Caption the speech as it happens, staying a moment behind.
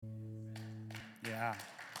Yeah.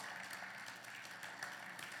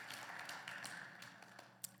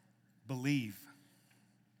 Believe.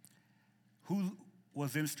 Who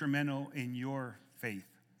was instrumental in your faith?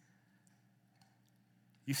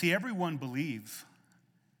 You see, everyone believes.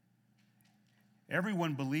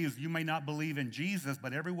 Everyone believes. You may not believe in Jesus,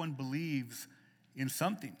 but everyone believes in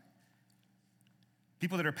something.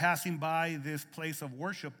 People that are passing by this place of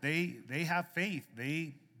worship, they have faith.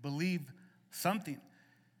 They believe something.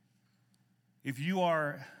 If you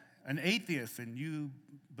are an atheist and you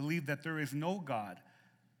believe that there is no God,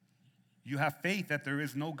 you have faith that there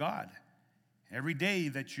is no God. Every day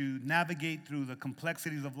that you navigate through the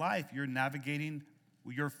complexities of life, you're navigating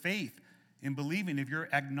your faith in believing. If you're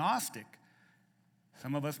agnostic,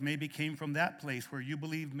 some of us maybe came from that place where you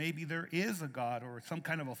believe maybe there is a God or some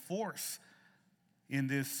kind of a force in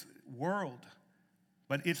this world,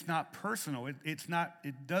 but it's not personal.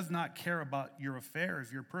 It does not care about your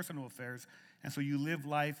affairs, your personal affairs, and so you live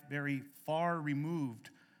life very far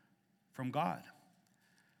removed from God.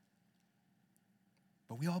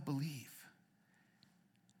 But we all believe.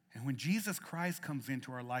 And when Jesus Christ comes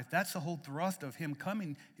into our life, that's the whole thrust of him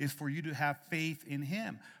coming, is for you to have faith in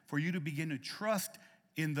him, for you to begin to trust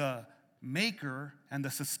in the maker and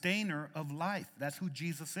the sustainer of life. That's who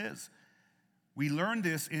Jesus is. We learned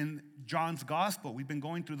this in John's gospel. We've been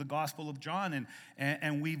going through the gospel of John,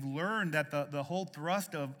 and we've learned that the whole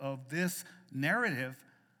thrust of this narrative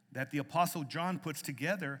that the apostle John puts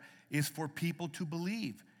together is for people to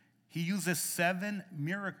believe. He uses 7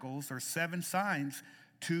 miracles or 7 signs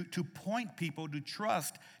to point people to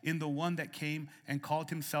trust in the one that came and called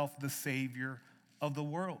himself the Savior of the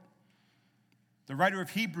world. The writer of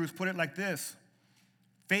Hebrews put it like this: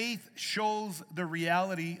 faith shows the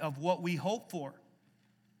reality of what we hope for.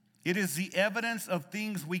 It is the evidence of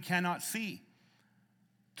things we cannot see.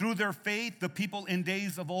 Through their faith, the people in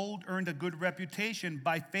days of old earned a good reputation.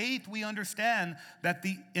 By faith, we understand that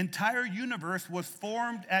the entire universe was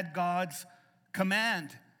formed at God's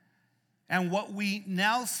command. And what we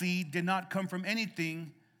now see did not come from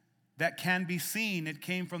anything that can be seen. It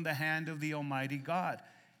came from the hand of the Almighty God.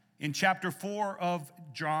 In chapter 4 of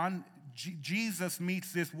John, Jesus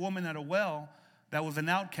meets this woman at a well that was an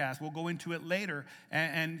outcast. We'll go into it later.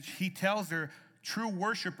 And he tells her, true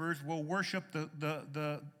worshipers will worship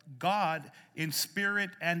the God in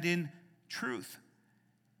spirit and in truth.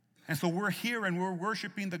 And so we're here and we're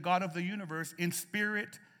worshiping the God of the universe in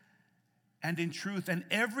spirit and in truth. And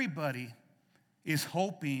everybody is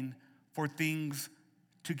hoping for things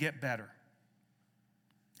to get better.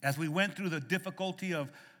 As we went through the difficulty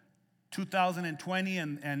of 2020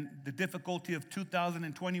 and the difficulty of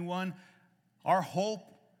 2021, our hope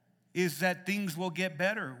is that things will get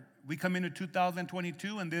better. We come into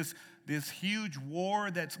 2022 and this huge war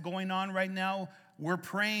that's going on right now, we're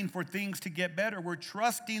praying for things to get better. We're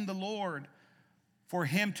trusting the Lord for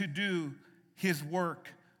him to do his work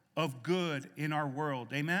of good in our world.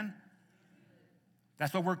 Amen?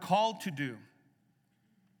 That's what we're called to do.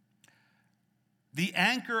 The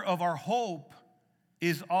anchor of our hope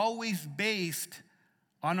is always based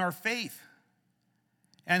on our faith.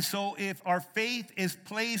 And so if our faith is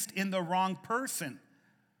placed in the wrong person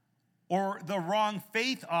or the wrong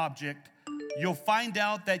faith object, you'll find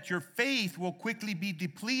out that your faith will quickly be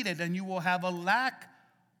depleted and you will have a lack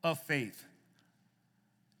of faith.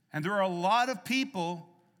 And there are a lot of people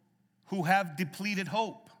who have depleted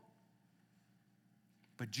hope.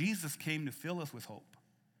 But Jesus came to fill us with hope.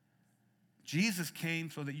 Jesus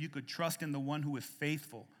came so that you could trust in the one who is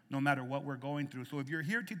faithful no matter what we're going through. So if you're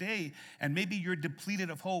here today and maybe you're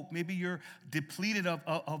depleted of hope, maybe you're depleted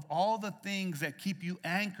of all the things that keep you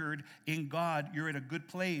anchored in God, you're at a good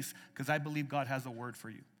place because I believe God has a word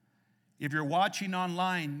for you. If you're watching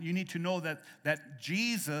online, you need to know that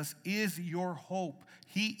Jesus is your hope.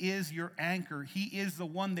 He is your anchor. He is the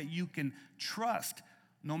one that you can trust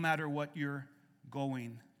no matter what you're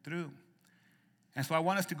going through. And so I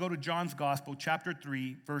want us to go to John's Gospel, chapter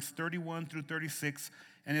 3, verse 31 through 36.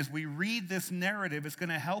 And as we read this narrative, it's going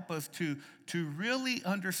to help us to really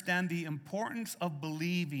understand the importance of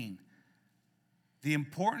believing, the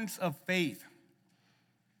importance of faith.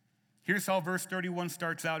 Here's how verse 31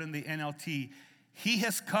 starts out in the NLT. He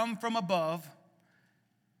has come from above.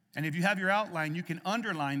 And if you have your outline, you can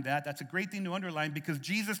underline that. That's a great thing to underline because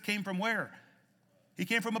Jesus came from where? He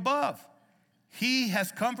came from above. He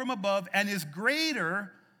has come from above and is greater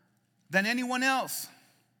than anyone else.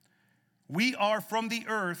 We are from the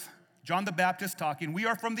earth, John the Baptist talking, we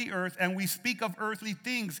are from the earth and we speak of earthly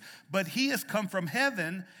things, but he has come from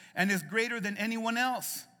heaven and is greater than anyone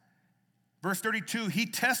else. Verse 32, he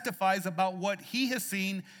testifies about what he has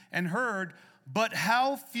seen and heard, but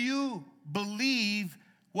how few believe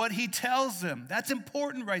what he tells them. That's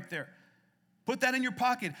important right there. Put that in your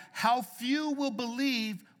pocket. How few will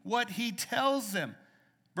believe what he tells them.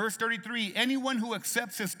 Verse 33, anyone who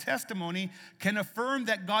accepts his testimony can affirm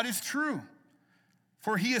that God is true.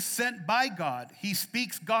 For he is sent by God. He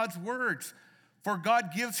speaks God's words. For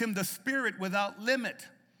God gives him the Spirit without limit.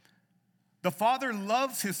 The Father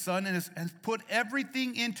loves his Son and has put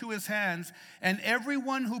everything into his hands. And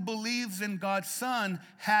everyone who believes in God's Son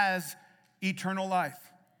has eternal life.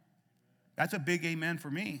 That's a big amen for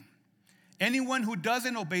me. Anyone who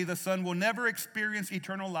doesn't obey the Son will never experience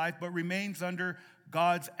eternal life, but remains under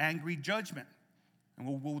God's angry judgment.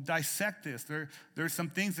 And we'll dissect this. There's some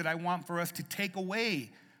things that I want for us to take away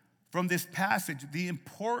from this passage. The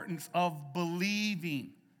importance of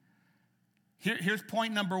believing. Here's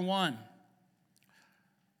point number one.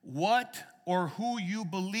 What or who you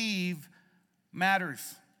believe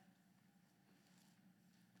matters.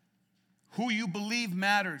 Who you believe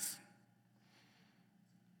matters.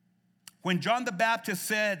 When John the Baptist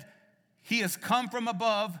said, he has come from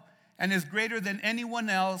above and is greater than anyone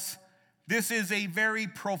else, this is a very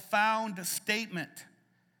profound statement.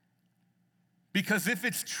 Because if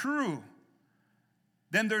it's true,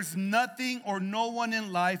 then there's nothing or no one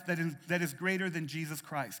in life that is greater than Jesus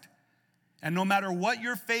Christ. And no matter what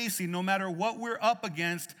you're facing, no matter what we're up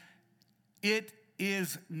against, it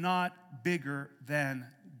is not bigger than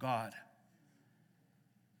God.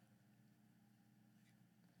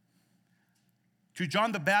 To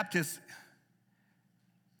John the Baptist,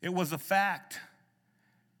 it was a fact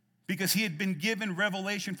because he had been given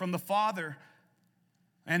revelation from the Father.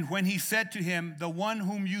 And when he said to him, the one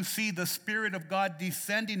whom you see the Spirit of God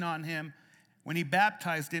descending on him, when he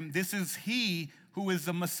baptized him, this is he who is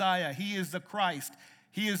the Messiah. He is the Christ.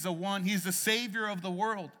 He is the one, he's the Savior of the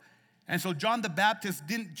world. And so John the Baptist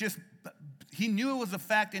he knew it was a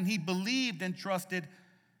fact and he believed and trusted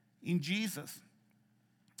in Jesus.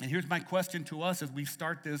 And here's my question to us as we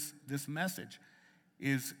start this message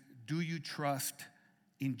is, do you trust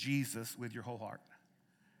in Jesus with your whole heart?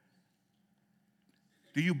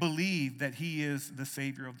 Do you believe that he is the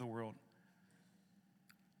Savior of the world?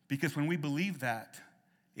 Because when we believe that,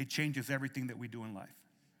 it changes everything that we do in life.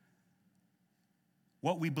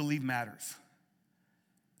 What we believe matters.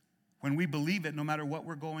 When we believe it, no matter what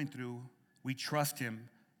we're going through, we trust him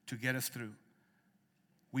to get us through.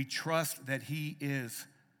 We trust that he is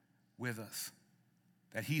with us,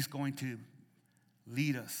 that he's going to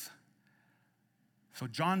lead us. So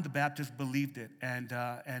John the Baptist believed it,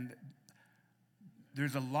 and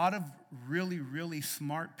there's a lot of really, really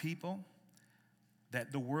smart people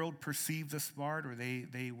that the world perceives as smart, or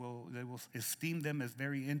they will esteem them as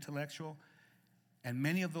very intellectual. And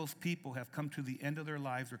many of those people have come to the end of their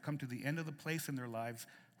lives or come to the end of the place in their lives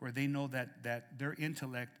where they know that their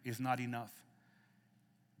intellect is not enough.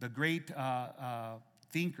 The great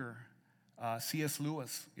thinker, C.S.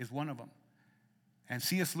 Lewis, is one of them. And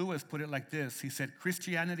C.S. Lewis put it like this. He said,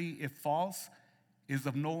 Christianity, if false, is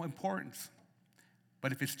of no importance.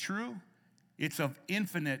 But if it's true, it's of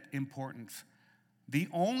infinite importance. The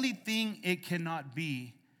only thing it cannot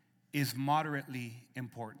be is moderately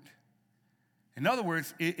important. In other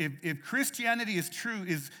words, if Christianity is true,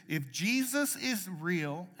 if Jesus is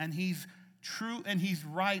real and he's true and he's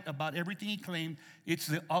right about everything he claimed, it's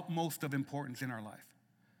the utmost of importance in our life.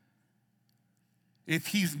 If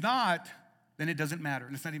he's not, then it doesn't matter.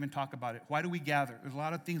 Let's not even talk about it. Why do we gather? There's a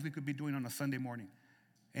lot of things we could be doing on a Sunday morning.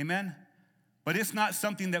 Amen? But it's not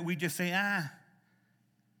something that we just say,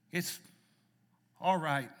 it's all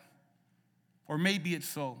right. Or maybe it's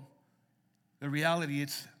so. The reality,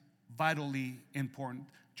 it's vitally important.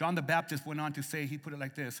 John the Baptist went on to say, he put it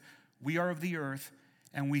like this, we are of the earth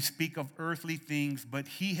and we speak of earthly things, but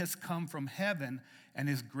he has come from heaven and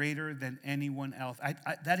is greater than anyone else.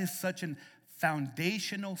 That is such a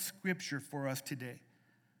foundational scripture for us today.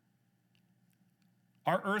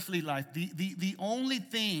 Our earthly life, the only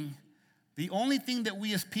thing that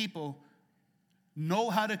we as people know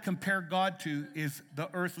how to compare God to is the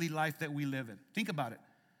earthly life that we live in. Think about it.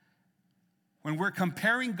 When we're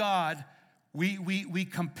comparing God, we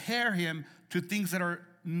compare him to things that are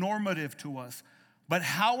normative to us. But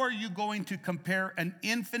how are you going to compare an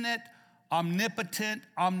infinite, omnipotent,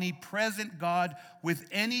 omnipresent God with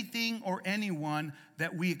anything or anyone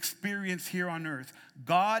that we experience here on earth?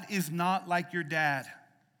 God is not like your dad.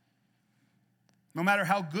 No matter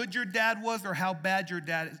how good your dad was or how bad your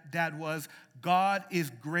dad was, God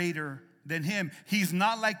is greater than him. He's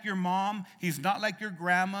not like your mom. He's not like your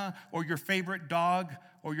grandma or your favorite dog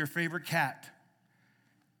or your favorite cat.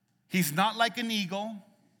 He's not like an eagle.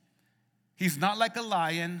 He's not like a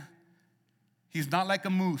lion. He's not like a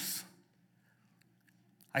moose.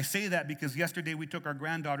 I say that because yesterday we took our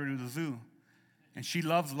granddaughter to the zoo, and she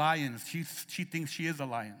loves lions. She thinks she is a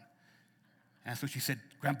lion. And so she said,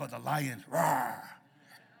 Grandpa, the lion, roar.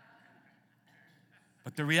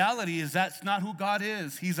 But the reality is that's not who God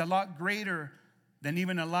is. He's a lot greater than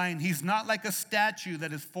even a lion. He's not like a statue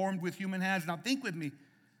that is formed with human hands. Now think with me.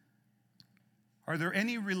 Are there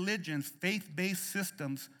any religions, faith-based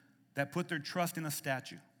systems that put their trust in a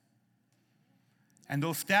statue? And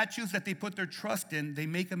those statues that they put their trust in, they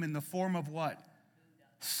make them in the form of what?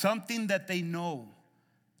 Something that they know,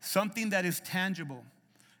 something that is tangible.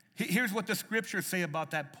 Here's what the scriptures say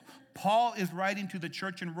about that. Paul is writing to the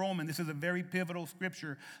church in Rome, and this is a very pivotal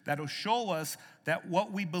scripture that will show us that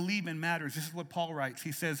what we believe in matters. This is what Paul writes.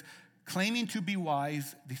 He says, claiming to be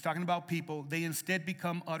wise, he's talking about people, they instead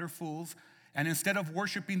become utter fools. And instead of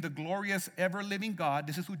worshiping the glorious, ever-living God,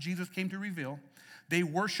 this is who Jesus came to reveal, they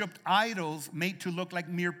worshiped idols made to look like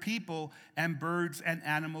mere people and birds and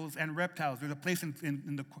animals and reptiles. There's a place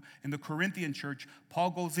in the Corinthian church.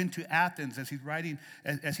 Paul goes into Athens as he's writing,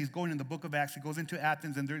 as he's going in the book of Acts. He goes into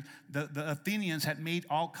Athens, and the Athenians had made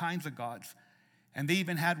all kinds of gods. And they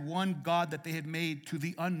even had one god that they had made to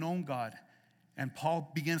the unknown God. And Paul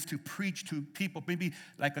begins to preach to people, maybe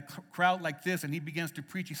like a crowd like this, and he begins to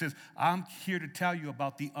preach. He says, I'm here to tell you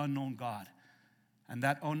about the unknown God. And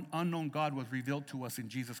that unknown God was revealed to us in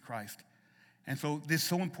Jesus Christ. And so this is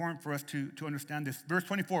so important for us to understand this. Verse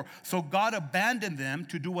 24, so God abandoned them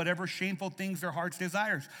to do whatever shameful things their hearts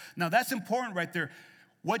desires. Now that's important right there.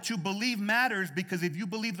 What you believe matters, because if you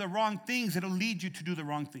believe the wrong things, it'll lead you to do the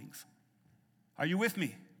wrong things. Are you with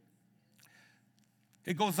me?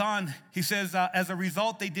 It goes on, he says, as a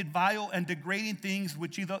result, they did vile and degrading things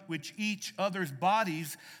which each other's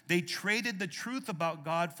bodies. They traded the truth about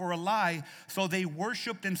God for a lie, so they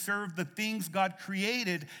worshiped and served the things God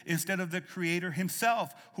created instead of the Creator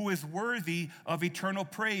himself, who is worthy of eternal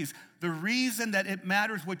praise. The reason that it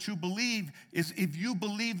matters what you believe is if you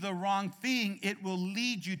believe the wrong thing, it will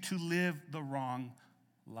lead you to live the wrong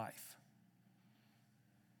life.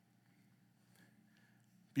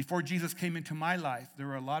 Before Jesus came into my life, there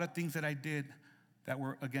were a lot of things that I did that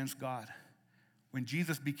were against God. When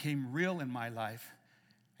Jesus became real in my life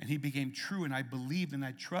and he became true and I believed and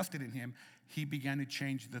I trusted in him, he began to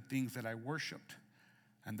change the things that I worshiped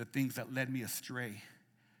and the things that led me astray.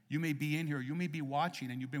 You may be in here, you may be watching,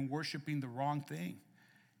 and you've been worshiping the wrong thing.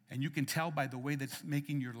 And you can tell by the way that's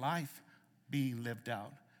making your life being lived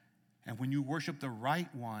out. And when you worship the right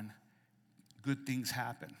one, good things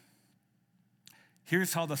happen.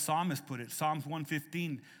 Here's how the psalmist put it. Psalms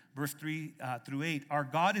 115, verse 3 through 8. Our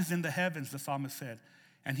God is in the heavens, the psalmist said,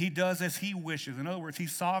 and he does as he wishes. In other words,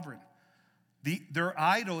 he's sovereign. Their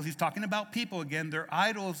idols, he's talking about people again, their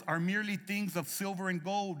idols are merely things of silver and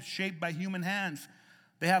gold shaped by human hands.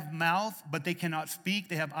 They have mouths, but they cannot speak.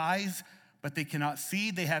 They have eyes, but they cannot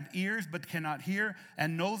see. They have ears, but cannot hear,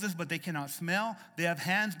 and noses, but they cannot smell. They have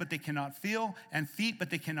hands, but they cannot feel, and feet,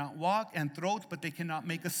 but they cannot walk, and throats, but they cannot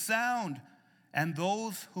make a sound. And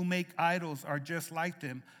those who make idols are just like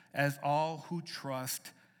them, as all who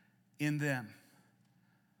trust in them.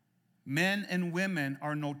 Men and women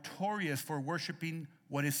are notorious for worshiping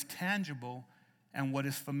what is tangible and what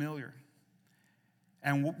is familiar.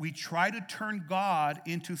 And we try to turn God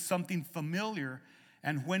into something familiar,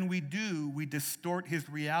 and when we do, we distort his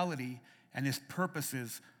reality and his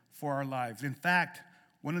purposes for our lives. In fact,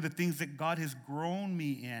 one of the things that God has grown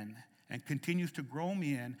me in and continues to grow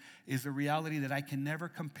me in is the reality that I can never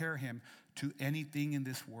compare him to anything in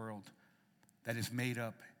this world that is made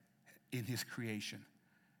up in his creation.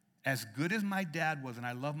 As good as my dad was, and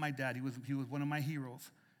I love my dad, he was one of my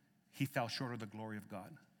heroes, he fell short of the glory of God.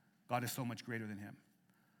 God is so much greater than him.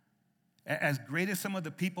 As great as some of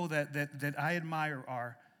the people that I admire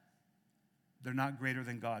are, they're not greater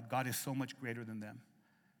than God. God is so much greater than them.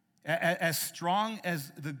 As strong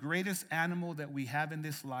as the greatest animal that we have in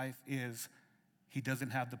this life is, he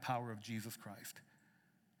doesn't have the power of Jesus Christ.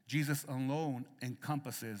 Jesus alone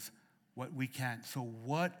encompasses what we can't. So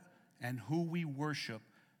what and who we worship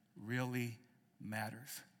really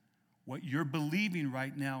matters. What you're believing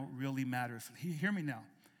right now really matters. Hear me now.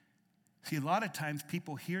 See, a lot of times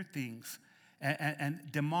people hear things and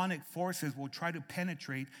demonic forces will try to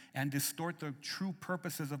penetrate and distort the true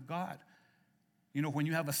purposes of God. You know, when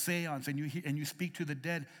you have a seance and you speak to the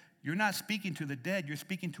dead, you're not speaking to the dead, you're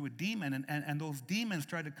speaking to a demon, and those demons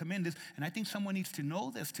try to come in. And I think someone needs to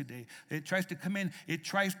know this today. It tries to come in, it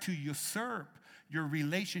tries to usurp your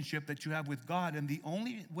relationship that you have with God, and the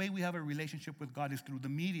only way we have a relationship with God is through the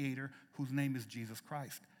mediator, whose name is Jesus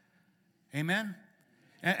Christ. Amen?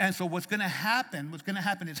 And so what's going to happen,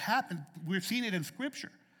 we've seen it in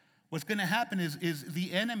Scripture. What's going to happen is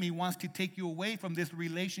the enemy wants to take you away from this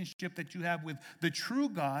relationship that you have with the true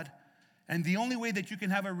God. And the only way that you can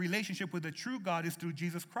have a relationship with the true God is through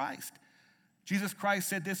Jesus Christ. Jesus Christ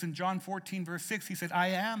said this in John 14, verse 6. He said,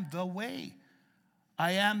 I am the way,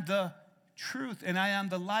 I am the truth, and I am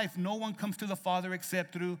the life. No one comes to the Father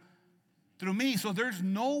except through me. So there's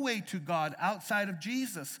no way to God outside of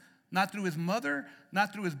Jesus. Not through his mother,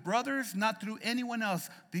 not through his brothers, not through anyone else.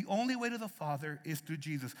 The only way to the Father is through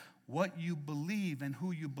Jesus. What you believe and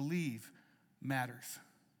who you believe matters.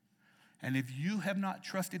 And if you have not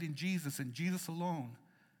trusted in Jesus and Jesus alone,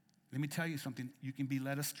 let me tell you something, you can be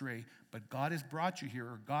led astray. But God has brought you here,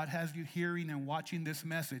 or God has you hearing and watching this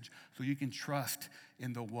message so you can trust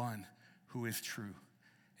in the one who is true.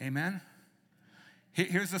 Amen?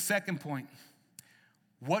 Here's the second point.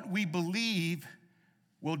 What we believe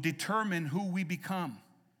will determine who we become.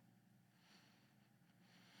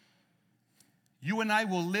 You and I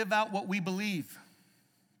will live out what we believe.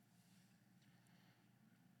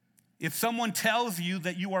 If someone tells you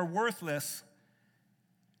that you are worthless,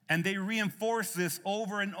 and they reinforce this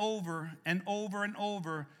over and over and over and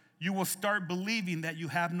over, you will start believing that you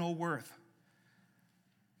have no worth.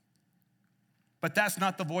 But that's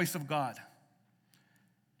not the voice of God.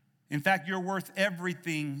 In fact, you're worth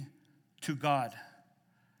everything to God.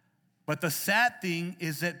 But the sad thing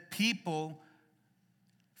is that few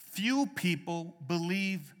people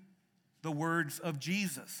believe the words of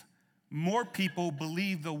Jesus. More people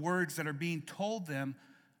believe the words that are being told them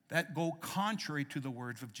that go contrary to the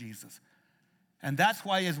words of Jesus. And that's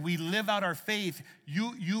why as we live out our faith,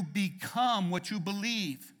 you become what you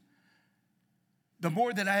believe. The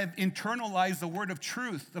more that I have internalized the word of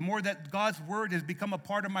truth, the more that God's word has become a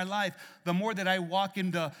part of my life, the more that I walk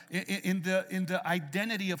in the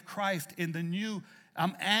identity of Christ, in the new,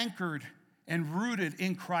 I'm anchored and rooted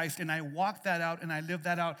in Christ, and I walk that out and I live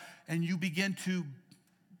that out, and you begin to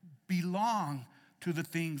belong to the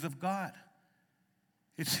things of God.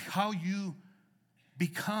 It's how you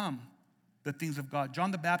become the things of God.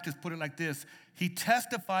 John the Baptist put it like this: he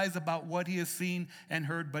testifies about what he has seen and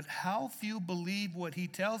heard, but how few believe what he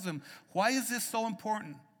tells them. Why is this so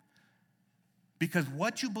important? Because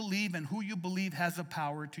what you believe and who you believe has the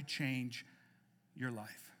power to change your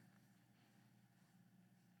life.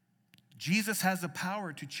 Jesus has the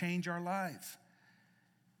power to change our lives.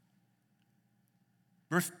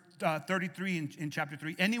 Verse 33 in chapter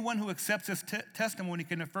 3, anyone who accepts his testimony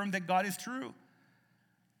can affirm that God is true.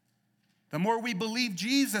 The more we believe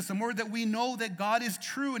Jesus, the more that we know that God is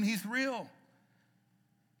true and he's real.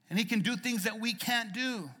 And he can do things that we can't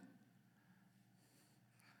do.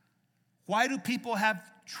 Why do people have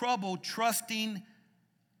trouble trusting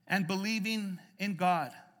and believing in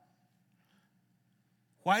God?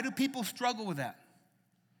 Why do people struggle with that?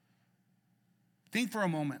 Think for a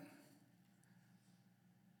moment.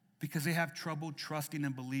 Because they have trouble trusting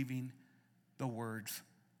and believing the words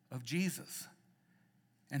of Jesus.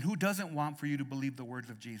 And who doesn't want for you to believe the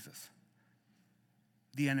words of Jesus?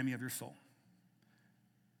 The enemy of your soul.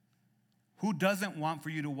 Who doesn't want for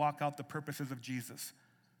you to walk out the purposes of Jesus?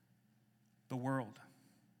 The world.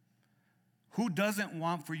 Who doesn't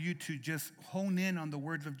want for you to just hone in on the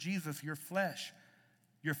words of Jesus? Your flesh.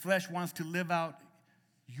 Your flesh wants to live out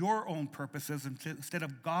your own purposes instead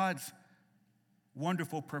of God's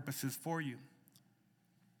wonderful purposes for you.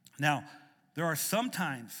 Now, there are some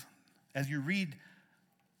times, as you read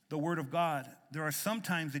the Word of God, there are some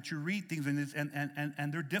times that you read things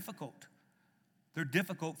and they're difficult. They're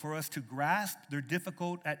difficult for us to grasp. They're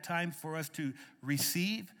difficult at times for us to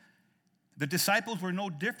receive. The disciples were no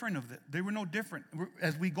different of it. They were no different.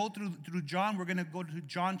 As we go through John, we're going to go to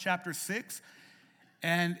John chapter 6.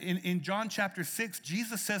 And in John chapter 6,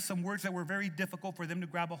 Jesus says some words that were very difficult for them to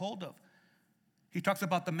grab a hold of. He talks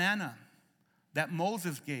about the manna that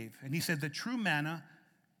Moses gave. And he said the true manna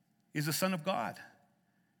is the Son of God.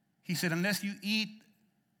 He said, unless you eat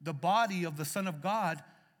the body of the Son of God,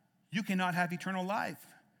 you cannot have eternal life.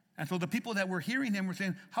 And so the people that were hearing him were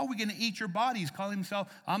saying, how are we going to eat your body? He's calling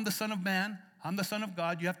himself, I'm the Son of Man. I'm the Son of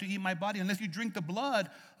God. You have to eat my body. Unless you drink the blood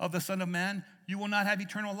of the Son of Man, you will not have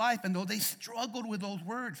eternal life. And though they struggled with those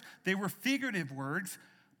words, they were figurative words,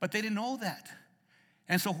 but they didn't know that.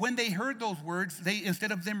 And so when they heard those words, they,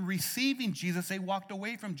 instead of them receiving Jesus, they walked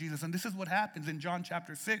away from Jesus. And this is what happens in John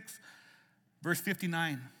chapter 6, verse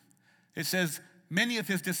 59. It says, many of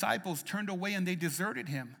his disciples turned away and they deserted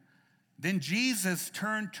him. Then Jesus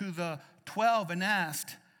turned to the 12 and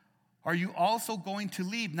asked, are you also going to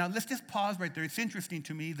leave? Now let's just pause right there. It's interesting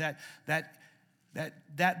to me that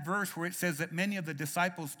verse where it says that many of the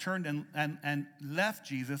disciples turned and left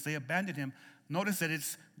Jesus, they abandoned him. Notice that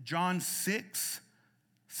it's John 6,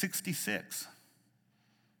 66.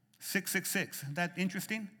 666. Isn't that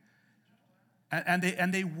interesting?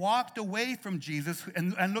 And they walked away from Jesus.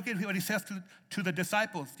 And look at what he says to the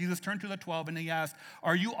disciples. Jesus turned to the 12 and he asked,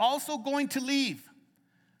 are you also going to leave?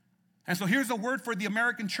 And so here's a word for the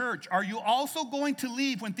American church. Are you also going to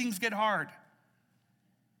leave when things get hard?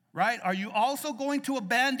 Right? Are you also going to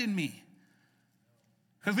abandon me?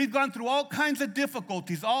 Because we've gone through all kinds of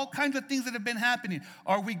difficulties, all kinds of things that have been happening.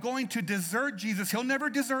 Are we going to desert Jesus? He'll never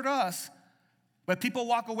desert us. But people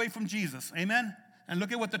walk away from Jesus. Amen? And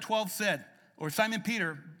look at what the 12 said. Or Simon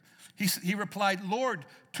Peter, he replied, Lord,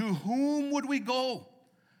 to whom would we go?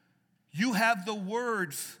 You have the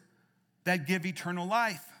words that give eternal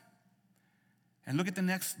life. And look at the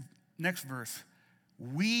next verse.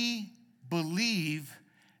 We believe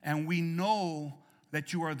and we know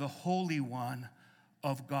that you are the Holy One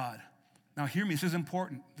of God. Now hear me, this is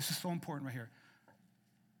important. This is so important right here.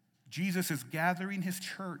 Jesus is gathering his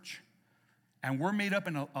church, and we're made up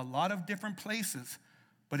in a lot of different places,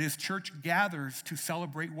 but his church gathers to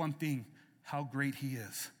celebrate one thing, how great he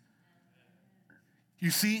is. You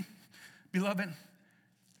see, beloved,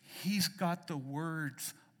 he's got the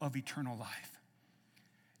words of eternal life.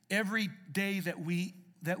 Every day that we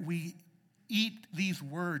eat these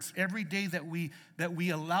words, every day that we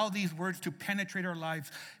allow these words to penetrate our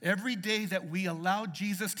lives, every day that we allow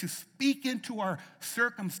Jesus to speak into our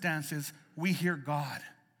circumstances, we hear God.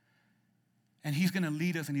 And he's going to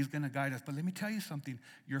lead us and he's going to guide us. But let me tell you something.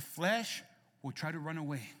 Your flesh will try to run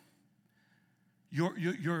away.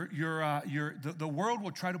 The world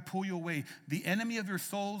will try to pull you away. The enemy of your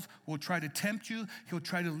souls will try to tempt you. He'll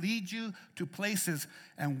try to lead you to places.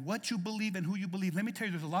 And what you believe and who you believe, let me tell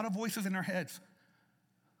you, there's a lot of voices in our heads.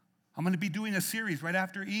 I'm going to be doing a series right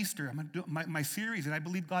after Easter. I'm going to do my series, and I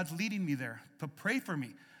believe God's leading me there. So pray for me.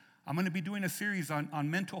 I'm going to be doing a series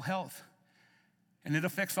on mental health. And it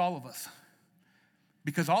affects all of us.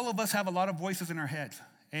 Because all of us have a lot of voices in our heads.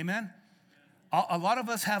 Amen? A lot of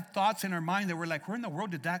us have thoughts in our mind that we're like, where in the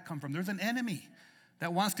world did that come from? There's an enemy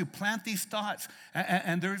that wants to plant these thoughts.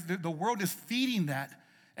 And the world is feeding that.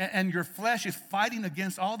 And your flesh is fighting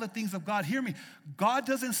against all the things of God. Hear me. God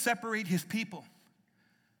doesn't separate his people.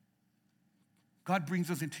 God brings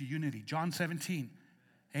us into unity. John 17.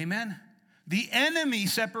 Amen? The enemy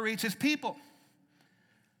separates his people.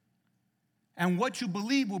 And what you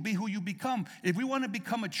believe will be who you become. If we want to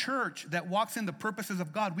become a church that walks in the purposes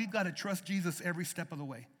of God, we've got to trust Jesus every step of the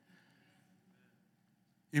way.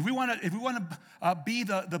 If we want to be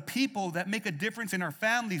the people that make a difference in our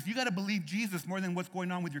families, you got to believe Jesus more than what's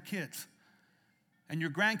going on with your kids and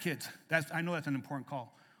your grandkids. I know that's an important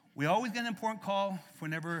call. We always get an important call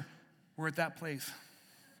whenever we're at that place.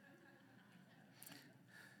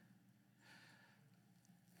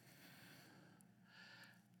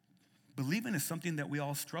 Believing is something that we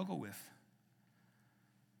all struggle with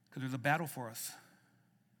because there's a battle for us.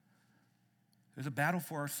 There's a battle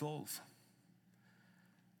for our souls.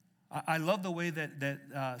 I love the way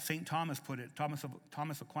that St. Thomas put it.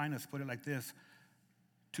 Thomas Aquinas put it like this.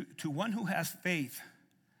 To one who has faith,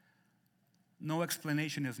 no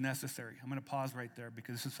explanation is necessary. I'm going to pause right there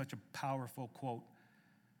because this is such a powerful quote.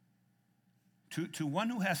 To one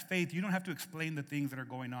who has faith, you don't have to explain the things that are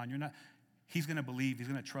going on. He's going to believe. He's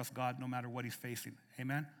going to trust God no matter what he's facing.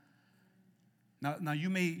 Amen? Now you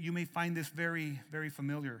may find this very, very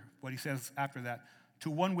familiar, what he says after that. To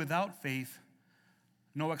one without faith,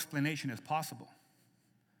 no explanation is possible.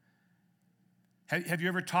 Have you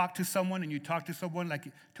ever talked to someone and you talk to someone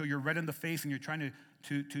like till you're red in the face and you're trying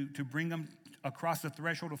to bring them across the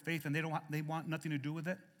threshold of faith and they want nothing to do with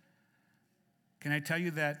it? Can I tell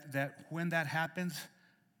you that when that happens,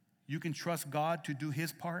 you can trust God to do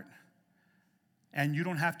his part? And you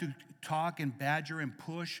don't have to talk and badger and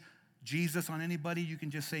push Jesus on anybody. You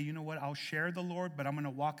can just say, you know what, I'll share the Lord, but I'm going to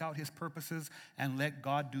walk out his purposes and let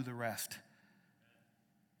God do the rest.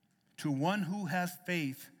 To one who has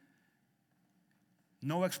faith,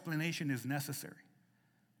 no explanation is necessary.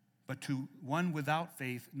 But to one without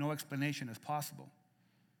faith, no explanation is possible.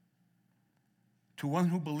 To one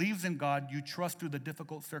who believes in God, you trust through the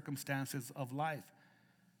difficult circumstances of life.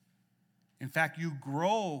 In fact, you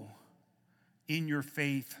grow in your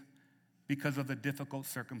faith because of the difficult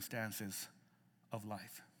circumstances of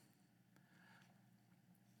life.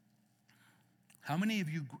 How many of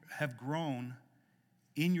you have grown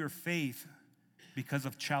in your faith because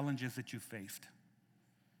of challenges that you faced?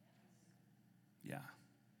 Yeah.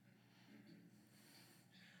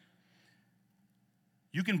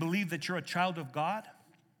 You can believe that you're a child of God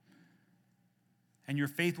and your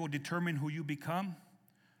faith will determine who you become,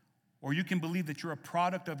 or you can believe that you're a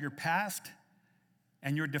product of your past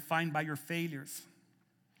and you're defined by your failures.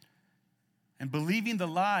 And believing the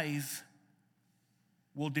lies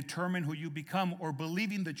will determine who you become, or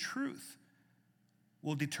believing the truth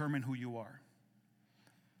will determine who you are.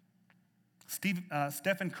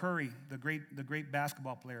 Stephen Curry, the great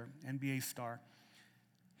basketball player, NBA star,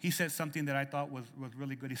 he said something that I thought was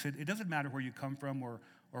really good. He said, it doesn't matter where you come from or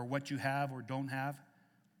what you have or don't have.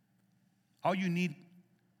 All you need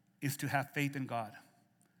is to have faith in God.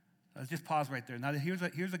 Let's just pause right there. Now,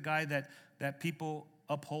 here's a guy that people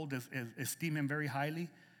uphold, esteem him very highly,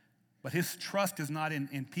 but his trust is not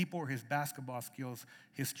in people or his basketball skills.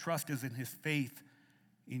 His trust is in his faith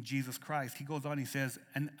in Jesus Christ. He goes on, he says,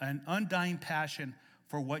 an undying passion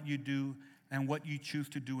for what you do and what you choose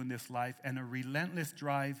to do in this life, and a relentless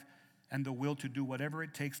drive and the will to do whatever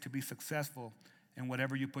it takes to be successful in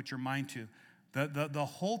whatever you put your mind to. The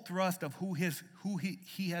whole thrust of who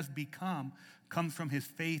he has become comes from his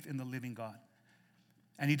faith in the living God.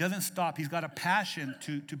 And he doesn't stop. He's got a passion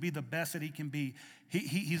to be the best that he can be.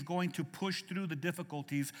 He's going to push through the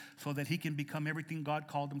difficulties so that he can become everything God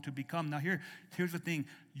called him to become. Now here's the thing.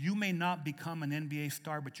 You may not become an NBA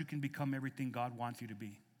star, but you can become everything God wants you to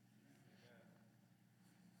be.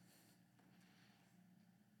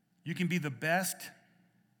 You can be the best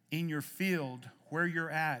in your field where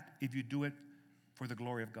you're at if you do it for the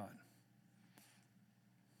glory of God.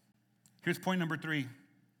 Here's point number 3.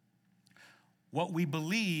 What we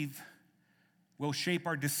believe will shape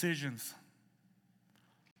our decisions.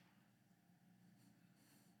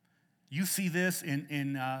 You see this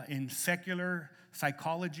in secular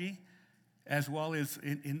psychology as well as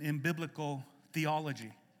in biblical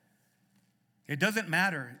theology. It doesn't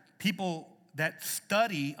matter. People that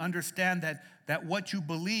study understand that what you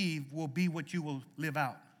believe will be what you will live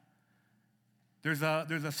out. There's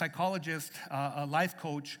a psychologist, a life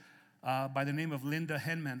coach by the name of Linda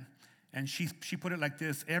Henman, and she put it like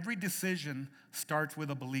this: every decision starts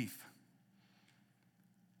with a belief.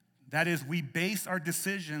 That is, we base our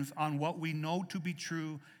decisions on what we know to be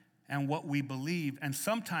true and what we believe. And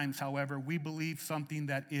sometimes, however, we believe something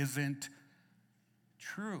that isn't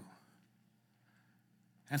true.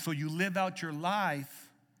 And so you live out your life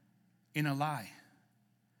in a lie.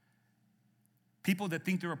 People that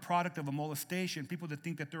think they're a product of a molestation, people that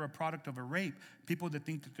think that they're a product of a rape, people that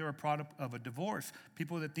think that they're a product of a divorce,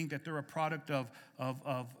 people that think that they're a product of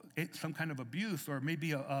some kind of abuse or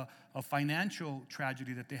maybe a financial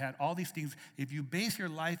tragedy that they had, all these things. If you base your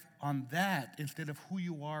life on that instead of who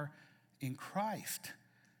you are in Christ,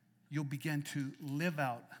 you'll begin to live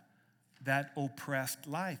out that oppressed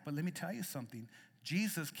life. But let me tell you something.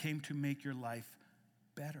 Jesus came to make your life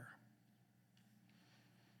better.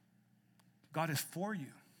 God is for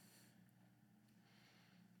you.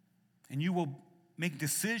 And you will make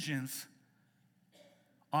decisions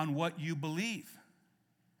on what you believe.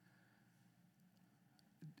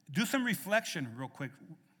 Do some reflection real quick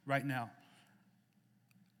right now.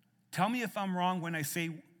 Tell me if I'm wrong when I say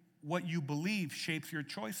what you believe shapes your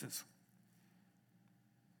choices.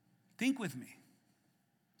 Think with me.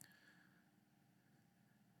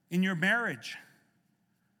 In your marriage,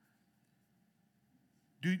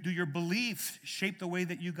 do your beliefs shape the way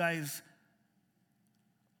that you guys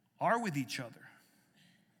are with each other?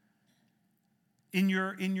 In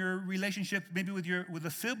your relationship, maybe with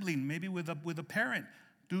a sibling, maybe with a parent,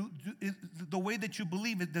 the way that you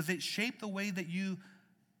believe, does it shape the way that you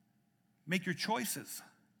make your choices?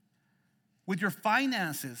 With your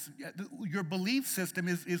finances, your belief system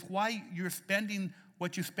is why you're spending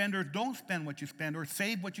what you spend or don't spend what you spend, or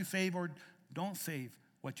save what you save or don't save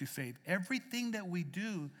what you save. Everything that we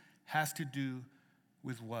do has to do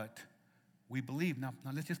with what we believe. Now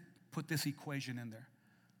let's just put this equation in there.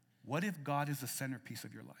 What if God is the centerpiece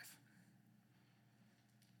of your life?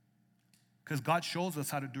 Because God shows us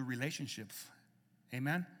how to do relationships.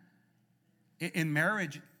 Amen? In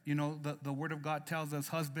marriage, you know, the Word of God tells us,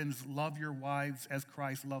 husbands, love your wives as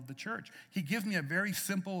Christ loved the church. He gives me a very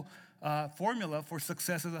simple formula for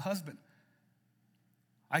success as a husband.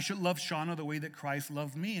 I should love Shauna the way that Christ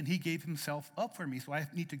loves me, and he gave himself up for me, so I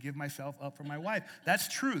need to give myself up for my wife. That's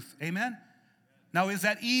truth. Amen? Now, is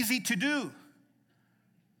that easy to do?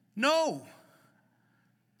 No.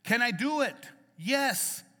 Can I do it?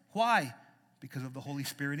 Yes. Why? Because of the Holy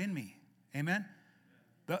Spirit in me. Amen?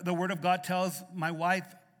 The Word of God tells my wife,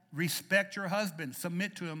 respect your husband,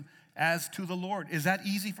 submit to him as to the Lord. Is that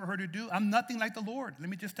easy for her to do? I'm nothing like the Lord. Let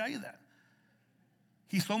me just tell you that.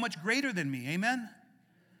 He's so much greater than me. Amen?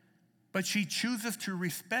 But she chooses to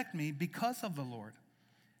respect me because of the Lord.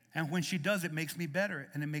 And when she does, it makes me better,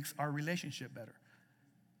 and it makes our relationship better.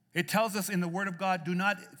 It tells us in the Word of God,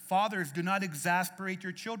 fathers, do not exasperate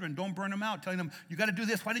your children. Don't burn them out, telling them, you got to do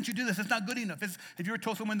this. Why didn't you do this? It's not good enough. If you were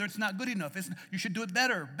told someone that it's not good enough, you should do it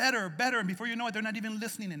better. And before you know it, they're not even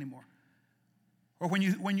listening anymore. Or when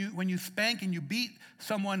you spank and you beat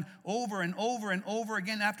someone over and over and over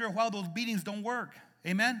again, after a while, those beatings don't work.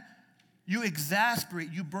 Amen? You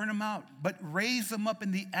exasperate, you burn them out, but raise them up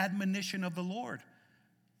in the admonition of the Lord.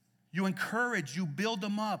 You encourage, you build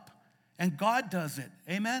them up. And God does it.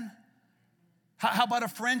 Amen? How about a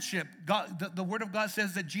friendship? The Word of God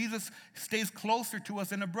says that Jesus stays closer to us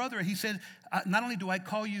than a brother. He said, not only do I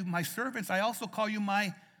call you my servants, I also call you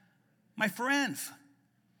my friends.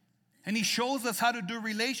 And he shows us how to do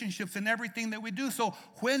relationships in everything that we do. So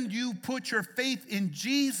when you put your faith in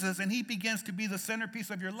Jesus and he begins to be the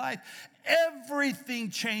centerpiece of your life,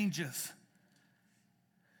 everything changes.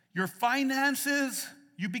 Your finances,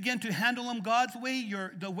 you begin to handle them God's way.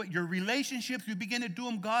 Your relationships, you begin to do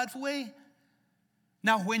them God's way.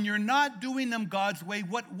 Now, when you're not doing them God's way,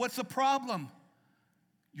 what's the problem?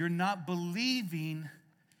 You're not believing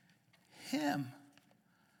him.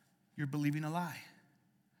 You're believing a lie.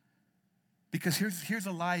 Because here's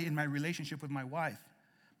a lie in my relationship with my wife.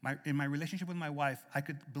 In my relationship with my wife, I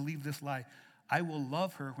could believe this lie. I will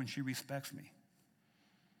love her when she respects me.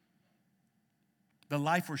 The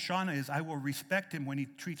lie for Shauna is I will respect him when he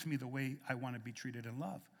treats me the way I want to be treated and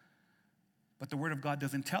loved. But the Word of God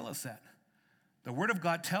doesn't tell us that. The Word of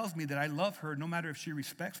God tells me that I love her no matter if she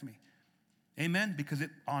respects me. Amen? Because it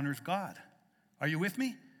honors God. Are you with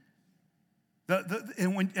me?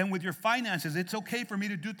 And with your finances, it's okay for me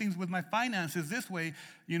to do things with my finances this way,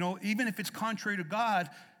 even if it's contrary to God.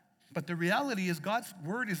 But the reality is God's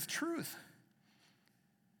Word is truth.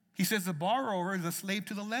 He says the borrower is a slave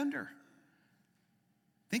to the lender.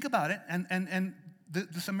 Think about it, and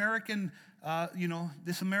this American,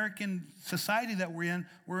 this American society that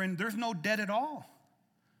we're in, there's no debt at all.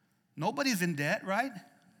 Nobody's in debt, right?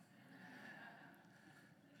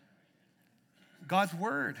 God's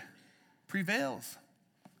word prevails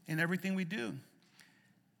in everything we do.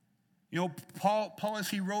 Paul, as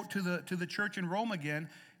he wrote to the church in Rome again,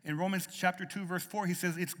 in Romans chapter 2, verse 4, he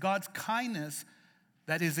says, it's God's kindness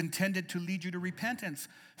that is intended to lead you to repentance.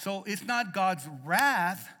 So it's not God's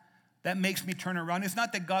wrath that makes me turn around. It's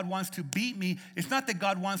not that God wants to beat me. It's not that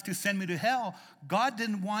God wants to send me to hell. God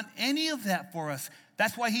didn't want any of that for us.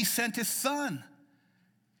 That's why he sent his son.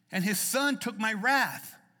 And his son took my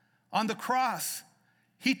wrath on the cross.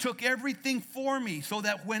 He took everything for me so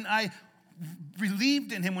that when I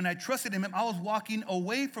believed in him, when I trusted in him, I was walking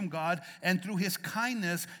away from God, and through his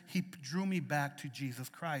kindness, he drew me back to Jesus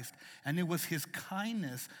Christ. And it was his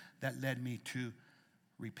kindness that led me to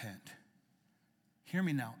repent. Hear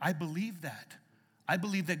me now. I believe that. I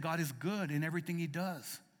believe that God is good in everything he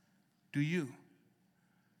does. Do you?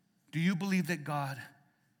 Do you believe that God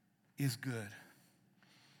is good?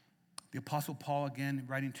 The Apostle Paul, again,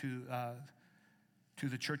 writing to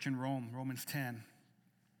the church in Rome, Romans 10,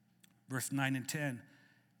 verse 9 and 10,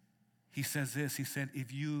 he says this. He said,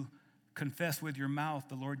 if you confess with your mouth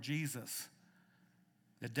the Lord Jesus,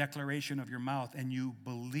 the declaration of your mouth, and you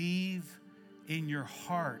believe in your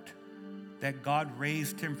heart that God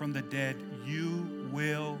raised him from the dead, you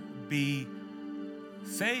will be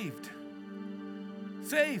saved.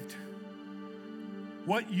 Saved.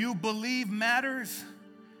 What you believe matters,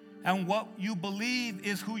 and what you believe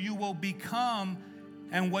is who you will become,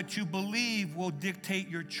 and what you believe will dictate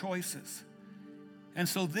your choices. And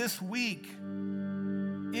so this week,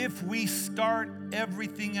 if we start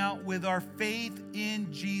everything out with our faith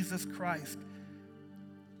in Jesus Christ,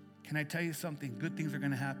 can I tell you something? Good things are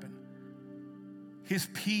going to happen. His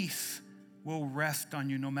peace will rest on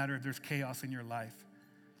you no matter if there's chaos in your life.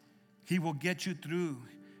 He will get you through.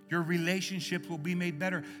 Your relationships will be made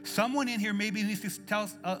better. Someone in here maybe needs to tell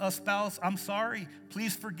a spouse, I'm sorry,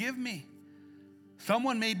 please forgive me.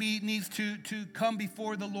 Someone maybe needs to come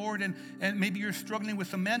before the Lord, and maybe you're struggling with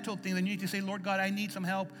some mental thing, and you need to say, Lord God, I need some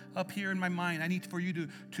help up here in my mind. I need for you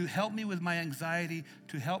to help me with my anxiety,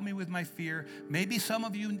 to help me with my fear. Maybe some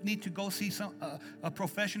of you need to go see a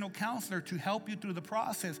professional counselor to help you through the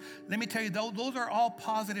process. Let me tell you, those are all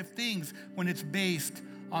positive things when it's based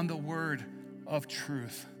on the word of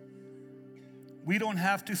truth. We don't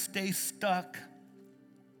have to stay stuck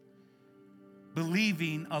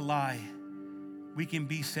believing a lie. We can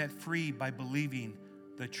be set free by believing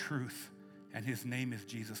the truth, and his name is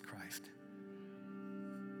Jesus Christ.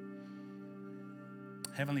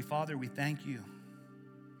 Heavenly Father, we thank you.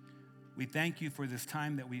 We thank you for this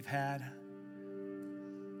time that we've had.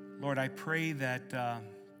 Lord, I pray that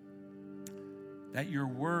your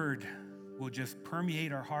word will just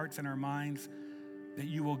permeate our hearts and our minds, that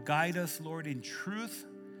you will guide us, Lord, in truth.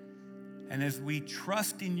 And as we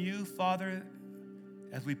trust in you, Father,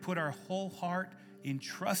 as we put our whole heart in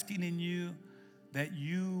trusting in you, that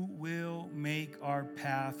you will make our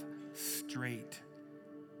path straight.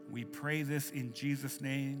 We pray this in Jesus'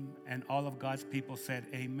 name, and all of God's people said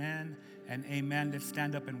amen and amen. Let's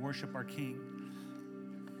stand up and worship our King.